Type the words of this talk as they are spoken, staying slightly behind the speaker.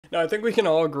Now, I think we can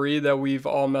all agree that we've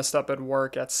all messed up at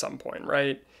work at some point,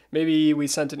 right? Maybe we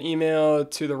sent an email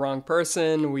to the wrong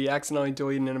person, we accidentally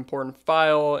deleted an important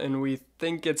file, and we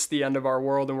think it's the end of our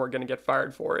world and we're going to get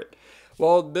fired for it.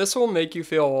 Well, this will make you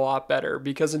feel a lot better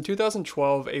because in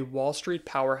 2012, a Wall Street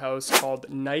powerhouse called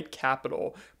Knight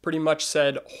Capital pretty much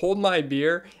said, hold my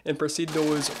beer, and proceeded to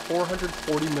lose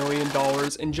 $440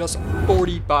 million in just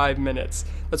 45 minutes.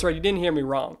 That's right, you didn't hear me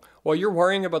wrong. While you're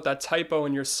worrying about that typo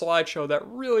in your slideshow that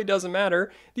really doesn't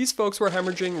matter, these folks were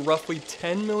hemorrhaging roughly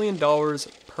 $10 million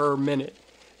per minute.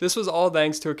 This was all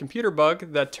thanks to a computer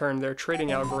bug that turned their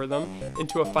trading algorithm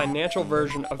into a financial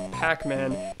version of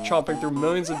Pac-Man, chomping through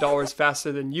millions of dollars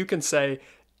faster than you can say,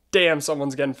 damn,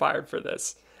 someone's getting fired for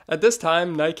this. At this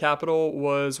time, Knight Capital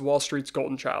was Wall Street's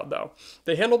golden child, though.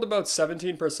 They handled about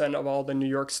 17% of all the New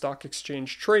York Stock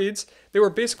Exchange trades. They were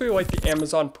basically like the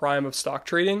Amazon Prime of stock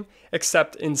trading,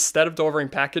 except instead of delivering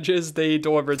packages, they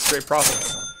delivered straight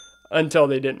profits. Until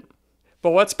they didn't.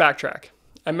 But let's backtrack.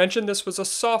 I mentioned this was a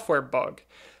software bug.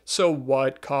 So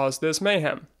what caused this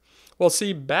mayhem? Well,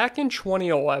 see, back in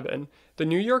 2011, the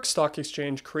New York Stock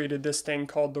Exchange created this thing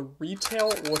called the Retail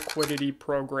Liquidity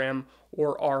Program,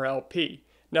 or RLP.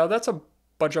 Now, that's a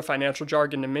bunch of financial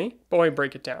jargon to me, but let me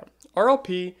break it down.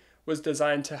 RLP was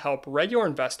designed to help regular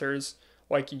investors,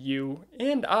 like you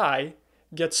and I,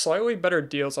 get slightly better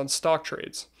deals on stock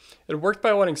trades. It worked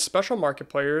by letting special market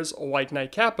players, like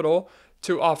Knight Capital,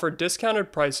 to offer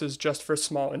discounted prices just for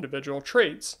small individual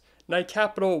trades. Knight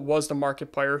Capital was the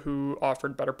market player who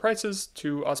offered better prices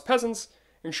to us peasants,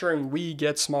 ensuring we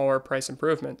get smaller price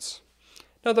improvements.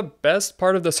 Now, the best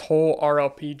part of this whole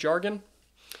RLP jargon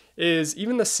is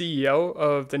even the CEO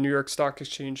of the New York Stock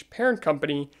Exchange parent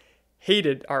company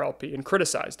hated RLP and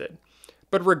criticized it.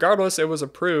 But regardless, it was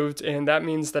approved, and that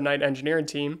means the Knight engineering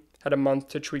team had a month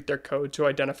to tweak their code to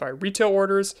identify retail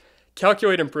orders,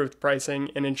 calculate improved pricing,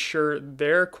 and ensure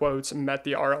their quotes met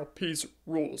the RLP's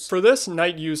rules. For this,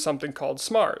 Knight used something called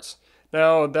SMARS.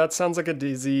 Now, that sounds like a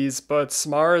disease, but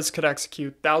SMARS could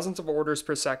execute thousands of orders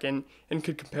per second and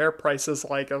could compare prices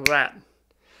like that.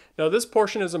 Now, this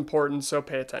portion is important, so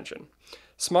pay attention.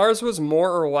 SMARS was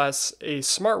more or less a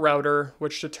smart router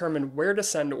which determined where to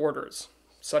send orders,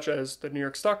 such as the New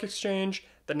York Stock Exchange,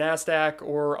 the NASDAQ,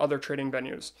 or other trading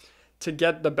venues, to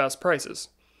get the best prices.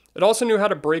 It also knew how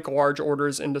to break large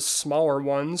orders into smaller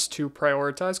ones to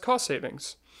prioritize cost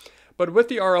savings. But with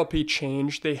the RLP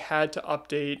change, they had to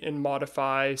update and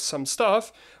modify some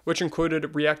stuff, which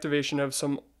included reactivation of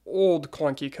some old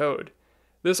clunky code.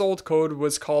 This old code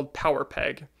was called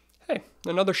PowerPeg. Hey,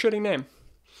 another shitty name.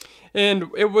 And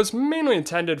it was mainly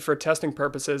intended for testing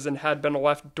purposes and had been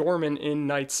left dormant in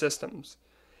Knight systems.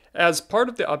 As part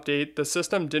of the update, the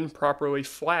system didn't properly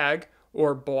flag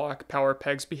or block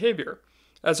PowerPeg's behavior.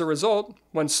 As a result,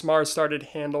 when SMARS started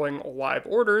handling live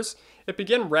orders, it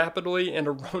began rapidly and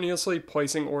erroneously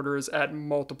placing orders at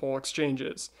multiple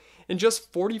exchanges. In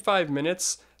just 45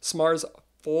 minutes, SMARS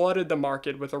flooded the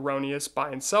market with erroneous buy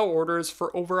and sell orders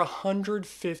for over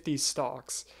 150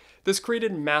 stocks. This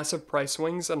created massive price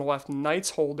swings and left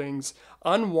Knight's holdings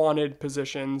unwanted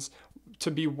positions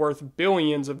to be worth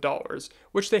billions of dollars,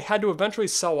 which they had to eventually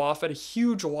sell off at a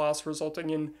huge loss, resulting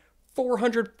in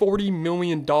 $440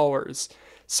 million.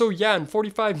 So yeah, in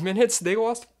 45 minutes, they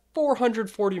lost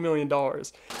 $440 million.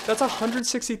 That's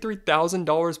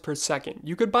 $163,000 per second.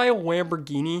 You could buy a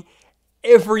Lamborghini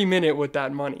every minute with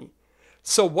that money.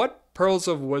 So what pearls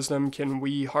of wisdom can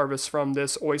we harvest from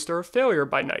this oyster of failure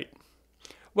by Knight?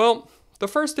 Well, the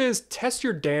first is test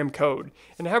your damn code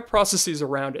and have processes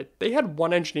around it. They had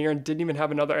one engineer and didn't even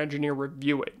have another engineer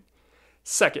review it.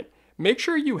 Second, make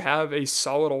sure you have a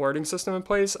solid alerting system in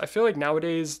place. I feel like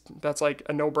nowadays that's like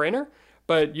a no-brainer,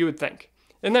 but you would think.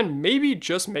 And then maybe,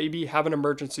 just maybe, have an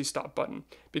emergency stop button,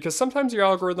 because sometimes your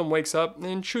algorithm wakes up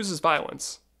and chooses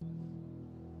violence.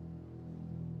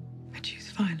 I choose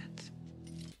violence.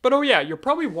 But oh yeah, you're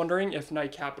probably wondering if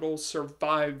Knight Capital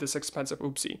survived this expensive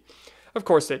oopsie. Of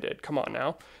course they did, come on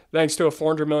now. Thanks to a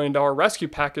 $400 million rescue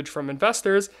package from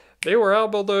investors, they were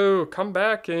able to come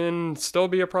back and still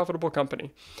be a profitable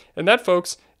company. And that,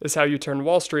 folks, is how you turn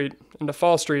Wall Street into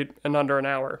Fall Street in under an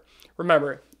hour.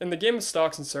 Remember, in the game of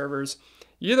stocks and servers,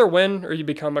 you either win or you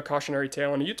become a cautionary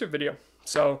tale in a YouTube video.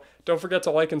 So don't forget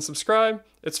to like and subscribe.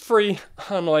 It's free,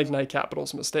 unlike Knight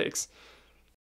Capital's mistakes.